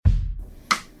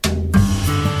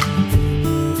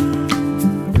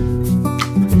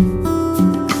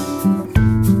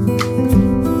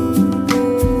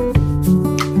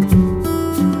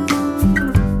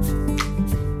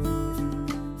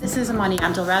Rani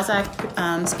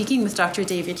Abdulrazak, speaking with Dr.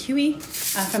 David Huey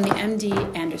from the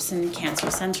MD Anderson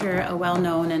Cancer Center, a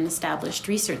well-known and established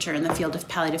researcher in the field of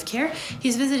palliative care.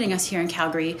 He's visiting us here in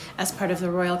Calgary as part of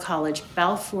the Royal College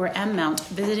Balfour M. Mount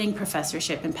Visiting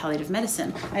Professorship in Palliative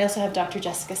Medicine. I also have Dr.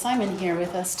 Jessica Simon here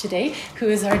with us today, who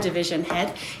is our division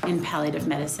head in palliative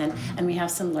medicine. And we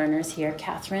have some learners here,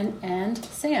 Catherine and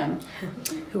Sam,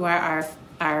 who are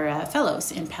our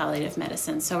fellows in palliative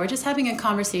medicine. So we're just having a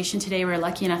conversation today. We're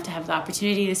lucky enough to have the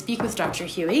opportunity to speak with Dr.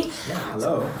 Huey. Yeah,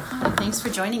 hello. Thanks for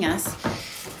joining us.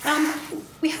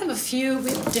 We have a few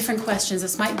different questions.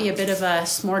 This might be a bit of a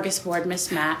smorgasbord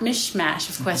mishmash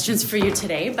of questions for you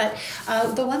today, but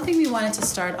the one thing we wanted to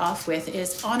start off with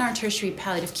is on our tertiary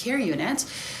palliative care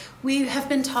unit, we have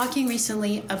been talking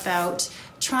recently about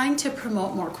trying to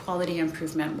promote more quality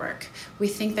improvement work. We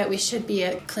think that we should be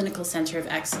a clinical center of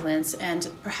excellence, and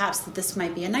perhaps that this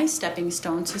might be a nice stepping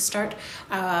stone to start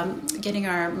getting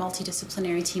our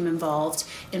multidisciplinary team involved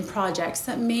in projects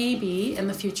that maybe in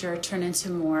the future turn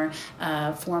into more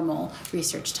formal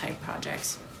research type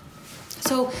projects.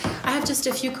 So I have just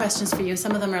a few questions for you.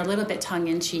 Some of them are a little bit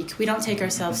tongue-in-cheek. We don't take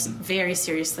ourselves very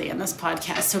seriously in this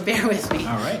podcast, so bear with me.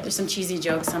 All right. There's some cheesy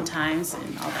jokes sometimes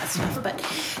and all that stuff. But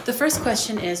the first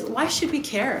question is, why should we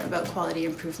care about quality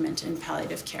improvement in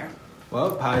palliative care?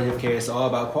 Well, palliative care is all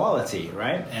about quality,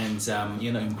 right? And,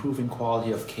 improving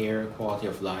quality of care, quality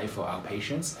of life for our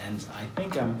patients. And I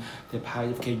think the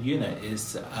palliative care unit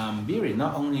is really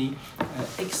not only an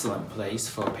excellent place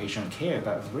for patient care,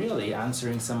 but really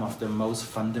answering some of the most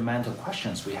fundamental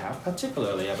questions we have,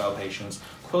 particularly about patients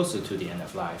closer to the end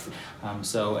of life.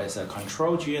 So as a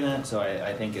controlled unit, so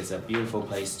I think it's a beautiful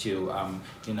place to,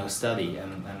 study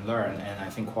and learn. And I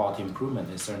think quality improvement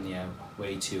is certainly a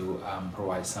way to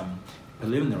provide some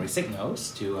preliminary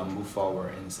signals to move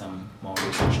forward in some more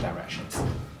research directions.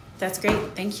 That's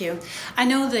great. Thank you. I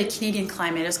know the Canadian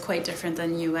climate is quite different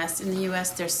than the U.S. In the U.S.,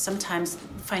 there's sometimes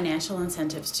financial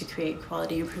incentives to create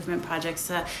quality improvement projects.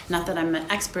 Not that I'm an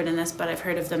expert in this, but I've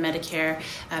heard of the Medicare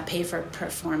pay for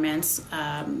performance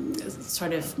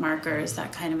sort of markers,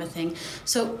 that kind of a thing.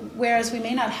 So whereas we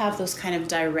may not have those kind of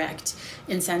direct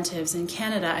incentives in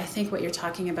Canada, I think what you're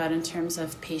talking about in terms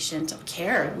of patient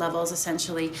care levels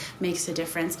essentially makes a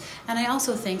difference. And I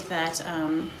also think that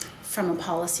from a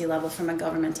policy level, from a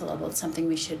governmental level, it's something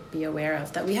we should be aware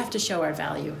of, that we have to show our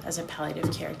value as a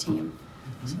palliative care team.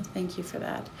 Mm-hmm. So thank you for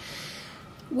that.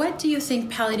 What do you think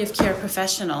palliative care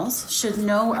professionals should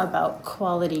know about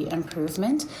quality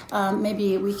improvement?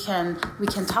 Maybe we can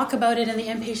talk about it in the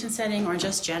inpatient setting or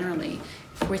just generally.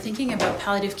 If we're thinking about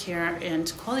palliative care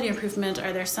and quality improvement,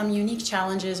 are there some unique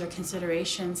challenges or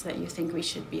considerations that you think we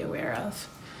should be aware of?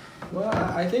 Well,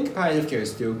 I think palliative care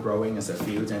is still growing as a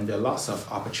field, and there are lots of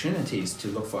opportunities to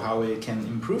look for how we can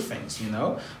improve things,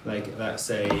 Like, let's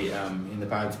say, in the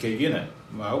palliative care unit,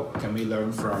 well, can we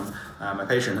learn from a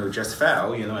patient who just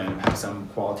fell, and have some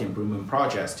quality improvement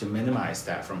projects to minimize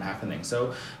that from happening.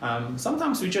 So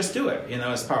sometimes we just do it,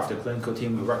 as part of the clinical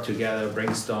team, we work together,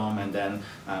 brainstorm, and then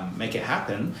make it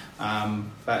happen.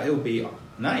 But it would be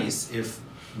nice if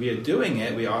we are doing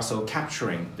it, we're also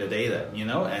capturing the data,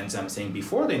 and saying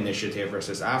before the initiative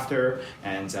versus after,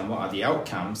 and what are the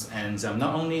outcomes, and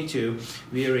not only to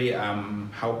really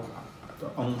help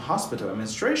on hospital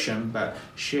administration, but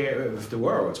share it with the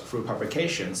world through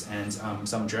publications. And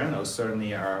some journals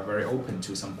certainly are very open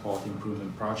to some quality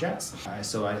improvement projects.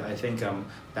 So I think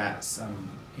that's a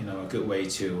good way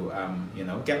to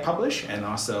get published, and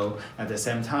also at the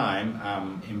same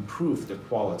time improve the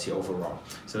quality overall.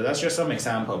 So that's just some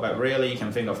example, but really you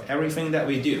can think of everything that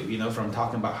we do, from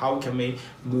talking about how can we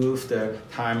move the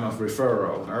time of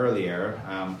referral earlier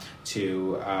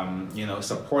to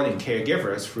supporting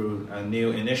caregivers through a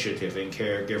new initiative in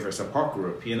caregiver support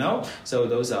group, So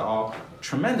those are all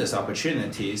tremendous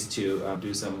opportunities to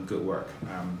do some good work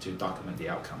to document the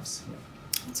outcomes. Yeah.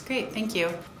 That's great. Thank you.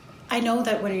 I know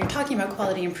that when you're talking about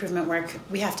quality improvement work,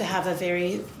 we have to have a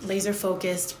very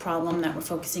laser-focused problem that we're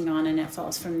focusing on, and it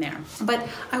falls from there. But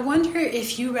I wonder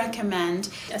if you recommend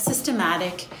a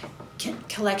systematic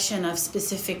collection of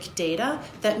specific data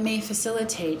that may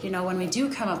facilitate, when we do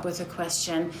come up with a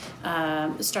question,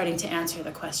 starting to answer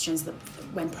the questions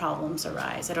when problems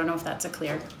arise. I don't know if that's a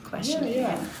clear question.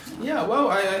 Yeah. Well,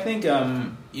 I think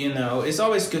it's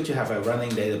always good to have a running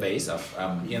database of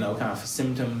kind of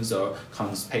symptoms or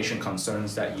patient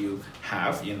concerns that you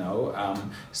have.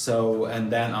 So,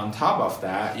 and then on top of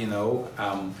that,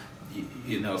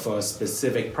 for a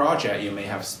specific project, you may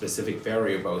have specific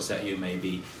variables that you may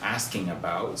be asking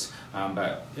about.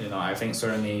 But I think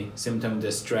certainly symptom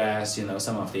distress,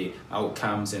 some of the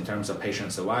outcomes in terms of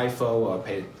patient survival or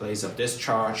place of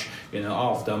discharge,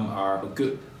 all of them are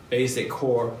good basic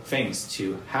core things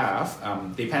to have,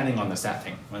 depending on the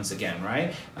setting. Once again,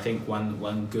 right? I think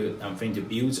one good thing to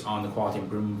build on the quality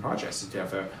improvement projects is to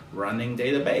have a running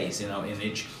database, in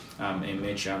each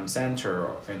image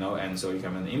center, and so you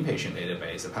have an inpatient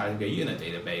database, a palliative care unit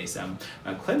database,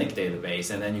 a clinic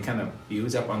database, and then you kind of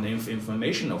build up on the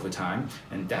information over time,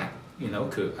 and that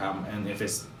could, and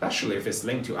especially if it's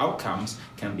linked to outcomes,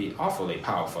 can be awfully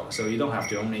powerful. So you don't have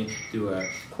to only do a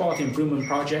quality improvement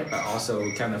project, but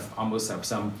also kind of almost have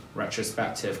some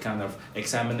retrospective kind of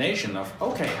examination of,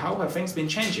 okay, how have things been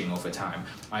changing over time?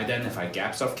 Identify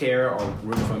gaps of care or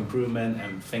room for improvement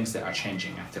and things that are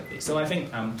changing actively. So I think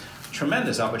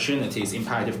tremendous opportunities in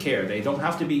palliative care. They don't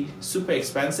have to be super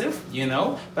expensive,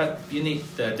 but you need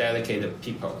the dedicated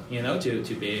people,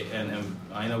 to be, and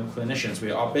I know clinicians,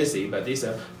 we're all busy, but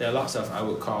there are lots of, I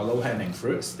would call, low-hanging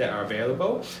fruits that are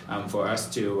available for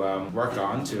us to work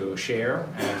on, to share,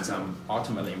 and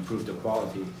ultimately improve the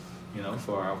quality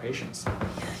for our patients.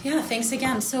 Yeah, thanks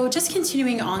again. So just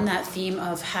continuing on that theme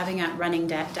of having a running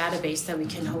database that we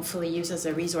can hopefully use as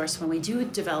a resource when we do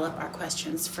develop our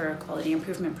questions for a quality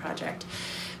improvement project.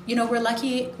 We're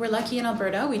lucky in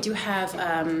Alberta. We do have,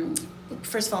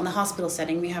 first of all, in the hospital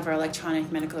setting, we have our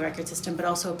electronic medical record system, but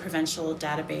also a provincial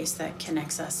database that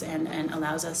connects us and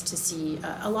allows us to see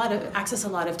access a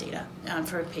lot of data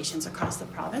for patients across the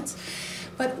province.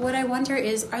 But what I wonder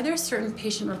is, are there certain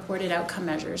patient-reported outcome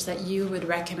measures that you would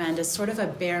recommend as sort of a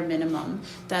bare minimum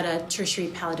that a tertiary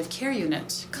palliative care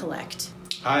unit collect?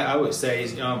 I would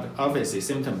say, obviously,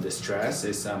 symptom distress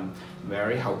is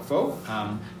very helpful,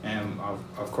 and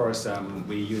of course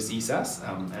we use ESAS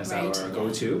as our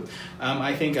go-to.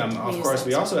 I think of course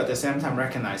we also at the same time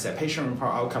recognize that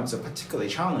patient-reported outcomes are particularly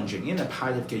challenging in a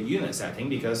palliative care unit setting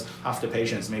because half the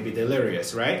patients may be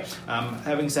delirious, right?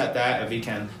 Having said that, we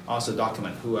can also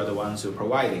document who are the ones who are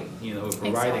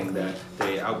providing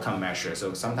the outcome measure.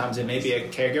 So sometimes it may be a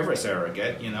caregiver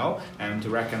surrogate, and to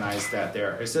recognize that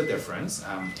there is a difference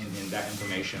in that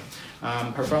information.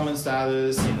 Performance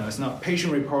status, it's not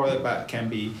patient-reported, but can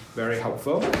be very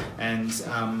helpful. And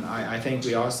I think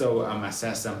we also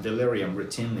assess delirium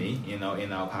routinely, in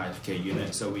our palliative care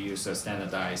unit. So we use a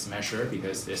standardized measure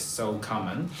because it's so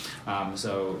common.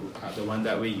 So the one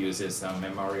that we use is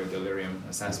Memorial Delirium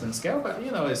Assessment Scale, but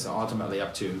it's ultimately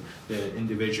up to the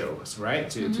individuals, right,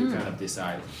 to kind of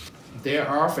decide. There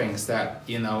are things that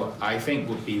I think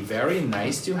would be very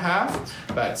nice to have,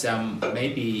 but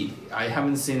maybe I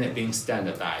haven't seen it being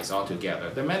standardized altogether.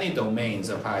 There are many domains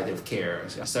of palliative care,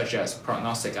 such as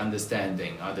prognostic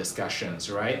understanding or discussions,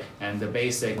 right, and the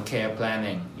basic care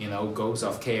planning, goals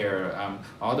of care,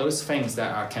 all those things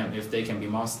that if they can be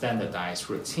more standardized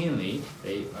routinely,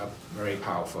 they are very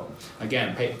powerful.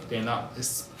 Again, they're not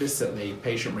explicitly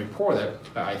patient-reported,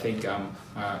 but I think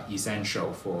are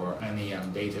essential for any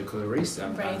data queries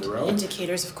down the road.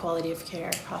 Indicators of quality of care,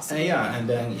 possibly. And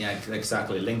then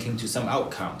exactly linking to some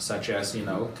outcomes, such as the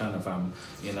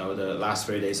last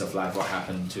 3 days of life, what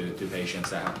happened to patients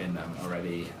that have been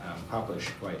already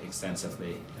published quite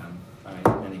extensively by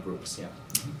many groups. Yeah.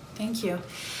 Thank you.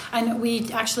 And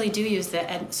we actually do use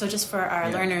so just for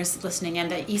our learners listening in,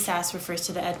 the ESAS refers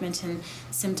to the Edmonton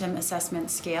Symptom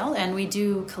Assessment Scale, and we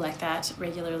do collect that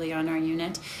regularly on our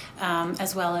unit,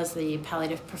 as well as the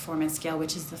Palliative Performance Scale,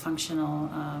 which is the functional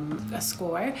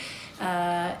score,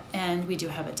 and we do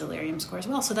have a delirium score as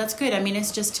well. So that's good. I mean,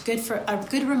 it's just a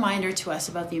good reminder to us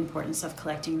about the importance of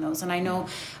collecting those. And I know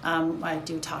I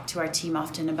do talk to our team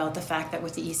often about the fact that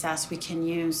with the ESAS we can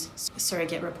use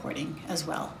surrogate reporting as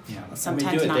well. Yeah,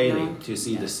 sometimes we do it daily known. To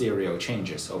see the serial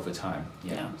changes over time.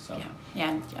 Yeah,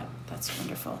 that's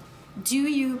wonderful. Do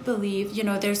you believe,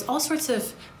 there's all sorts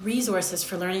of resources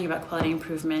for learning about quality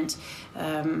improvement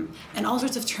and all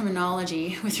sorts of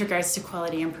terminology with regards to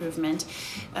quality improvement.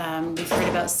 We've heard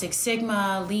about Six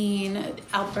Sigma, Lean.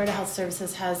 Alberta Health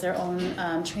Services has their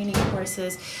own training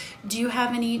courses. Do you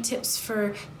have any tips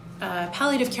for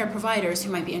palliative care providers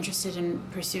who might be interested in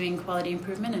pursuing quality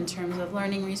improvement in terms of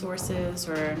learning resources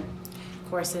or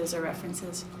courses or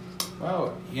references?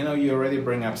 Well, you already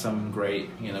bring up some great,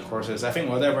 courses. I think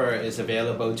whatever is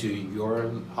available to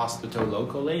your hospital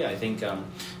locally, I think,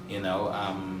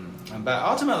 but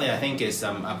ultimately I think it's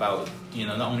about,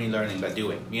 not only learning but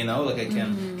doing, it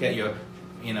can get your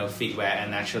feedback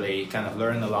and actually kind of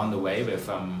learn along the way with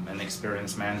an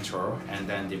experienced mentor, and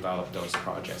then develop those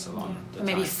projects along the time.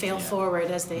 Maybe fail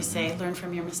forward, as they say, learn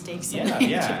from your mistakes and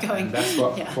keep going. And that's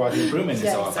what quality improvement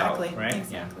is all about, right?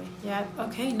 Exactly. Yeah.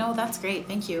 Okay. No, that's great.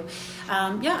 Thank you.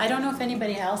 I don't know if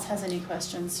anybody else has any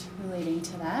questions relating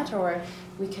to that, or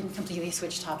we can completely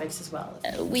switch topics as well.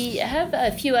 We have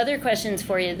a few other questions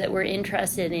for you that we're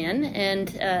interested in, and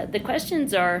the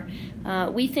questions are,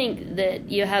 we think that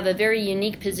you have a very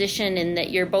unique position in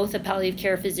that you're both a palliative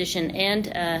care physician and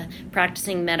a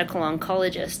practicing medical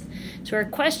oncologist. So our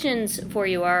questions for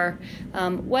you are,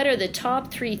 what are the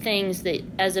top 3 things that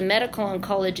as a medical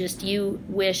oncologist you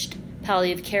wished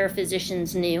palliative care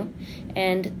physicians knew,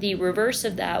 and the reverse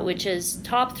of that, which is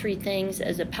top 3 things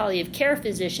as a palliative care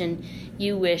physician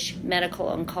you wish medical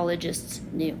oncologists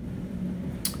knew?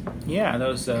 Yeah,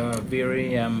 those are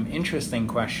very interesting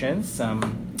questions.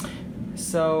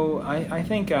 So I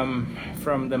think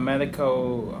from the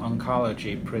medical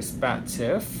oncology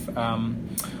perspective, I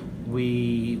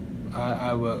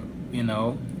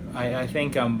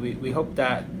think we hope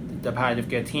that the palliative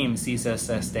care team sees us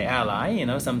as the ally.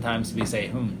 Sometimes we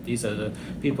say, these are the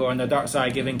people on the dark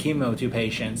side giving chemo to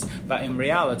patients. But in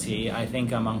reality, I think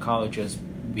oncologists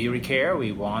really care.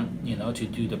 We want, to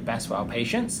do the best for our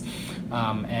patients.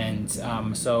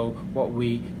 So what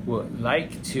we would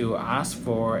like to ask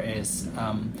for is,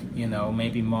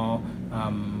 maybe more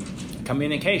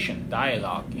communication,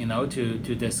 dialogue,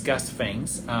 to discuss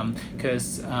things.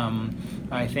 Because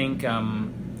I think,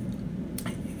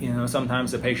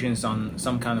 sometimes the patient's on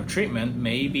some kind of treatment,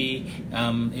 maybe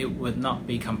it would not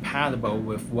be compatible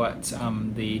with what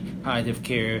the palliative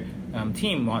care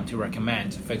team want to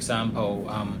recommend. For example,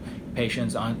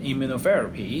 patients on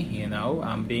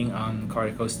immunotherapy, being on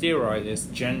corticosteroid is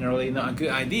generally not a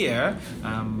good idea.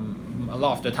 A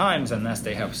lot of the times, unless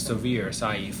they have severe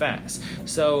side effects.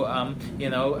 So,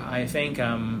 I think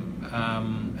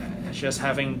just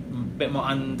having a bit more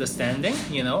understanding,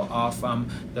 of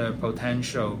the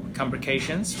potential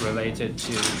complications related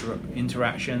to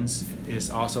interactions is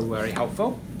also very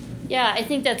helpful. Yeah, I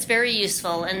think that's very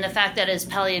useful. And the fact that as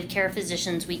palliative care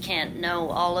physicians, we can't know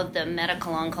all of the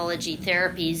medical oncology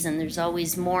therapies, and there's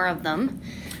always more of them.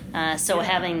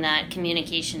 Having that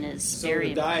communication is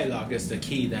very important. So the dialogue is the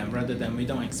key then, rather than we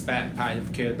don't expect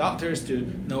palliative care doctors to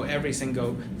know every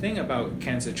single thing about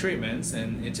cancer treatments,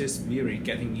 and it is really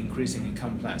getting increasingly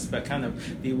complex, but kind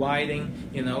of dividing,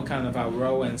 kind of our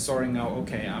role and sorting out,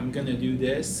 okay, I'm going to do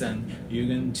this and you're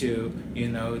going to,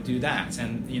 do that,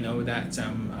 and, that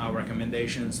our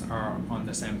recommendations are on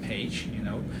the same page,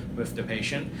 with the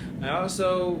patient. I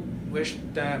also wish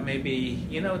that maybe,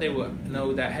 they would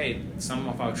know that, hey, some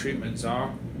of our treatments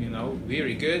are,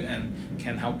 really good and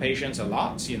can help patients a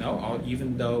lot, or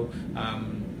even though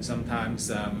sometimes,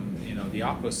 the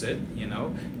opposite,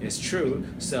 is true.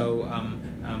 So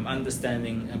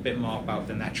understanding a bit more about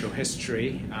the natural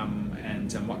history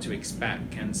and what to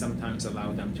expect can sometimes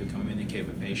allow them to communicate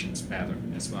with patients better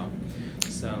as well.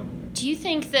 So. Do you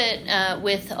think that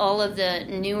with all of the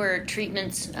newer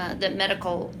treatments that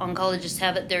medical oncologists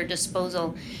have at their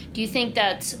disposal, do you think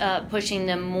that's pushing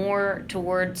them more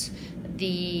towards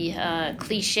the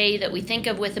cliche that we think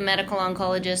of with a medical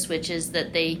oncologist, which is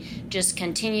that they just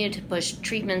continue to push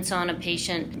treatments on a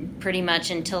patient pretty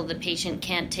much until the patient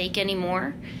can't take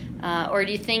anymore? Or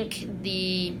do you think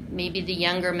maybe the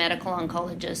younger medical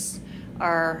oncologists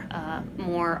are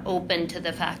more open to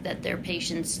the fact that their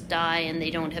patients die and they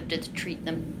don't have to treat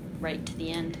them right to the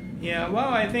end? Yeah, well,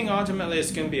 I think ultimately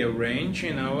it's going to be a range,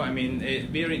 it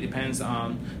really depends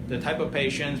on the type of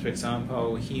patients. For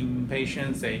example, heme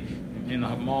patients, they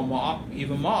have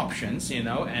even more options,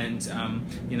 and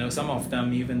some of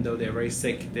them, even though they're very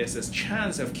sick, there's this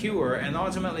chance of cure, and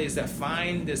ultimately it's that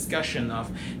fine discussion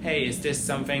of, hey, is this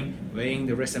something weighing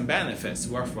the risks and benefits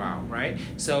worthwhile, right?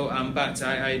 So, but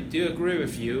I do agree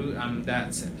with you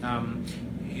that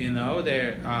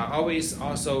there are always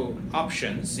also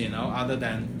options, other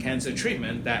than cancer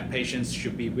treatment that patients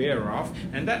should be aware of,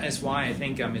 and that is why I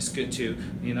think it's good to,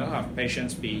 have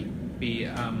patients be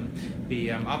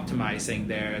optimizing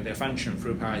their function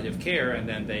through palliative care, and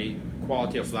then they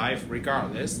quality of life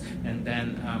regardless, and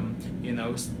then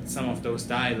some of those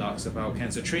dialogues about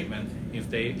cancer treatment, if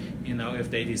they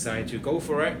decide to go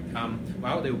for it,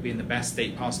 they will be in the best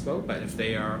state possible. But if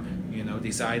they are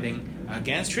deciding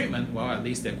against treatment, well, at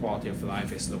least their quality of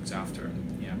life is looked after.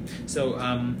 So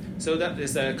that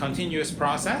is a continuous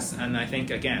process, and I think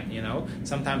again,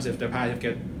 sometimes if the palliative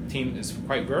care team is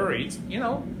quite worried,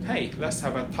 hey, let's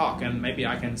have a talk, and maybe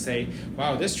I can say,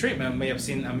 wow, this treatment may have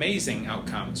seen amazing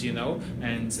outcomes,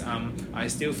 and I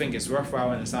still think it's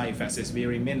worthwhile and the side effects is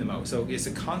very minimal. So it's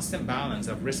a constant balance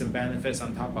of risk and benefits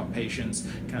on top of patients'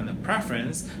 kind of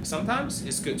preference. Sometimes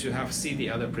it's good to see the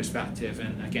other perspective,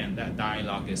 and again, that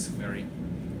dialogue is very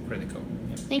critical.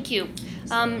 Thank you.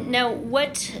 Now,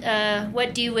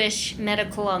 what do you wish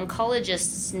medical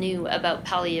oncologists knew about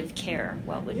palliative care?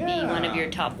 What would be one of your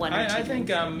top one or two? I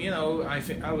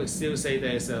think I would still say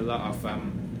there's a lot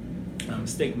of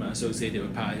stigma associated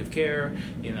with palliative care.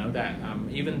 That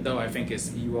even though I think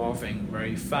it's evolving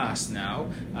very fast now,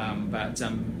 but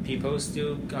people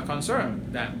still are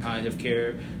concerned that palliative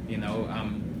care,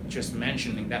 just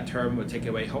mentioning that term would take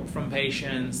away hope from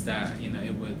patients, that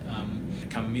it would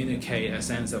communicate a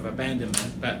sense of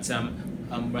abandonment. But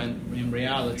when in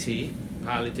reality,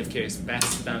 palliative care is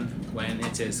best done when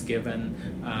it is given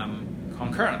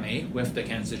concurrently with the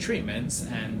cancer treatments,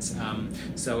 and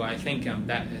so I think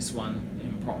that is one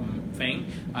important thing.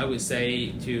 I would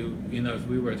say if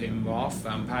we were to involve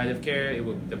palliative care,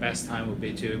 the best time would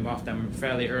be to involve them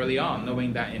fairly early on,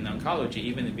 knowing that in oncology,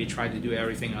 even if we try to do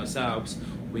everything ourselves,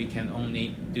 we can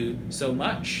only do so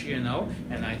much,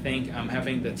 and I think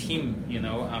having the team,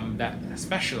 that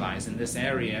specialize in this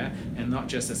area, and not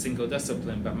just a single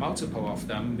discipline, but multiple of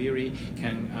them, really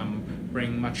can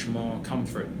bring much more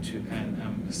comfort to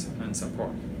and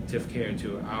supportive care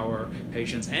to our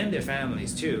patients and their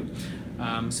families too.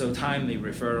 So timely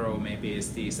referral maybe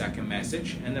is the second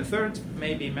message, and the third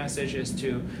maybe message is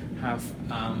to have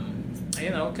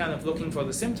kind of looking for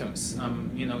the symptoms,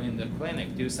 in the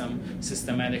clinic, do some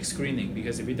systematic screening,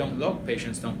 because if we don't look,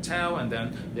 patients don't tell, and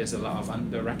then there's a lot of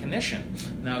under recognition.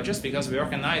 Now, just because we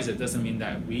recognize it doesn't mean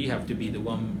that we have to be the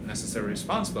one necessarily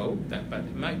responsible, but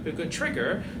it might be a good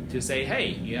trigger to say,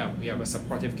 hey, we have a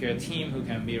supportive care team who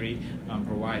can really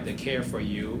provide the care for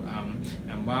you,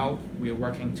 and while we're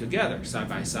working together side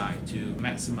by side to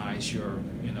maximize your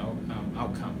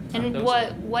outcome. And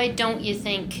why don't you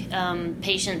think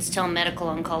patients tell medical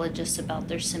oncologists about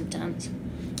their symptoms?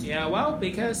 Yeah, well,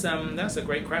 because that's a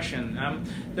great question.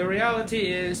 The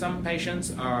reality is some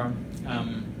patients are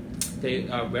they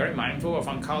are very mindful of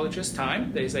oncologist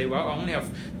time. They say, well, I only have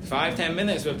 5-10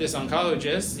 minutes with this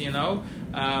oncologist,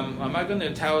 am I going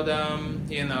to tell them,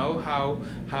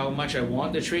 how much I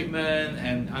want the treatment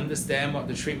and understand what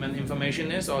the treatment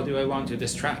information is, or do I want to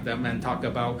distract them and talk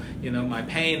about, my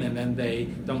pain, and then they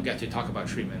don't get to talk about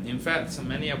treatment? In fact,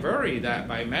 many are worried that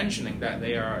by mentioning that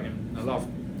they are in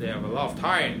they have a lot of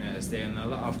tiredness, they're in a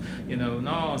lot of,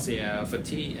 nausea,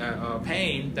 fatigue,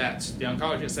 pain, that the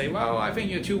oncologist say, well, I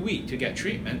think you're too weak to get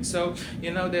treatment. So,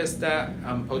 there's that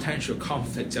potential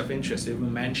conflict of interest if we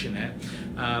mention it.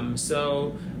 And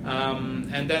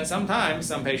then sometimes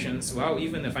some patients, well,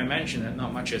 even if I mention it,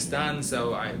 not much is done,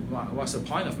 so what's the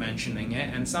point of mentioning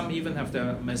it? And some even have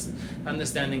the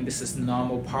misunderstanding this is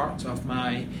normal part of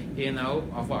my,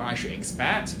 of what I should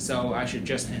expect, so I should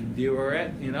just endure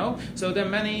it, So there are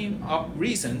many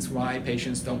reasons why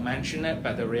patients don't mention it,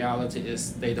 but the reality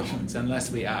is they don't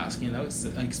unless we ask,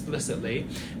 explicitly.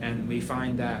 And we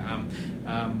find that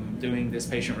doing this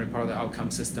patient-reported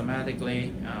outcome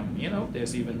systematically,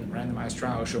 there's even randomized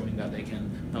trials showing that they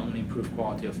can not only improve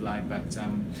quality of life, but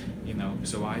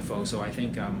survival. So I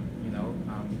think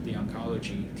the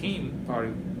oncology team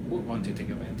probably would want to take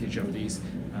advantage of these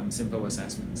simple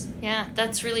assessments. Yeah,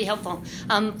 that's really helpful.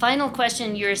 Final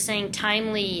question: you're saying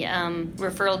timely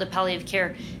referral to palliative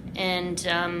care, and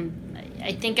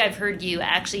I think I've heard you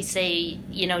actually say,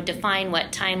 define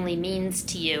what timely means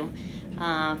to you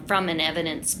from an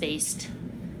evidence-based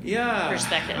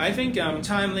perspective. I think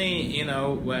timely,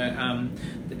 where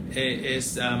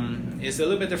is a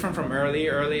little bit different from early.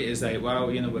 Early is like, well,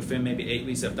 within maybe 8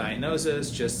 weeks of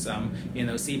diagnosis, just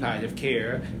see palliative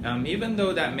care. Even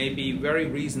though that may be very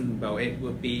reasonable, it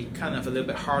would be kind of a little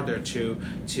bit harder to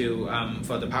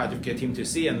for the palliative care team to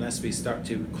see unless we start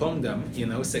to clone them,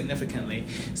 significantly.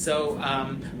 So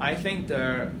I think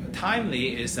the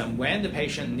timely is when the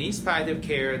patient needs palliative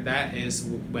care. That is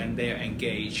when they are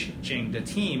engaging the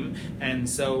team, and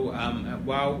so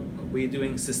while we're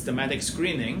doing systematic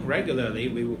screening regularly,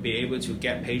 we will be able to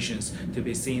get patients to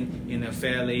be seen in a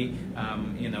fairly,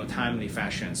 timely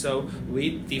fashion. So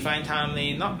we define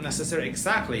timely not necessarily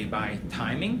exactly by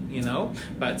timing,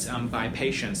 but by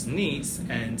patients' needs,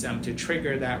 and to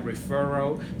trigger that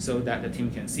referral so that the team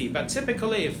can see. But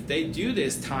typically, if they do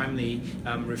this timely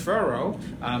referral,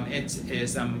 it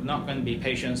is not going to be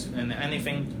patients in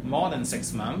anything more than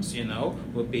 6 months,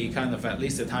 would be kind of at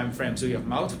least a time frame. So you have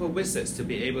multiple visits to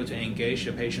be able to engage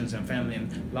the patients and family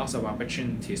in lots of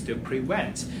opportunities to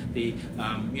prevent the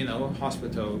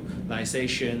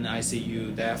hospitalization,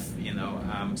 ICU death.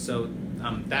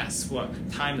 That's what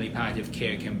timely palliative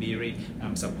care can be really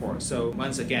support. So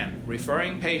once again,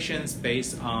 referring patients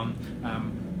based on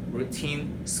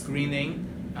routine screening,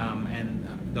 and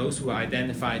those who are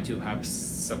identified to have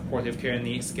supportive care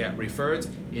needs get referred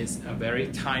is a very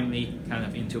timely kind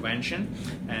of intervention,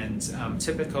 and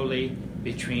typically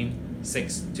between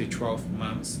 6 to 12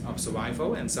 months of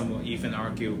survival, and some will even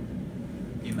argue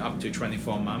in up to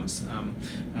 24 months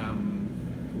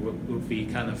would be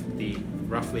kind of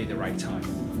roughly the right time.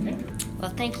 Okay.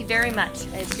 Well, thank you very much.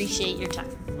 I appreciate your time.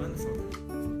 Wonderful.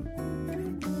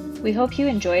 We hope you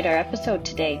enjoyed our episode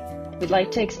today. We'd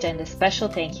like to extend a special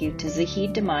thank you to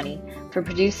Zahid Damani for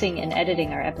producing and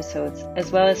editing our episodes,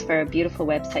 as well as for our beautiful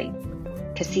website,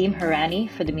 Kasim Harani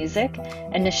for the music,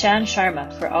 and Nishan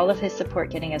Sharma for all of his support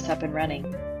getting us up and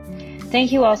running.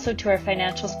 Thank you also to our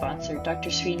financial sponsor, Dr.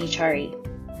 Srini Chari.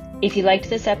 If you liked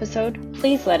this episode,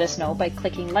 please let us know by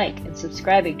clicking like and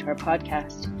subscribing to our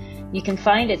podcast. You can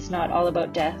find It's Not All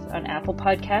About Death on Apple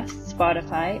Podcasts,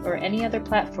 Spotify, or any other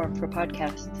platform for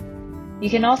podcasts.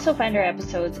 You can also find our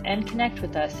episodes and connect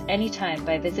with us anytime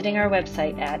by visiting our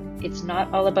website at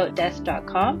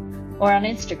itsnotallaboutdeath.com or on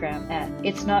Instagram at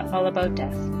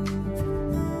itsnotallaboutdeath.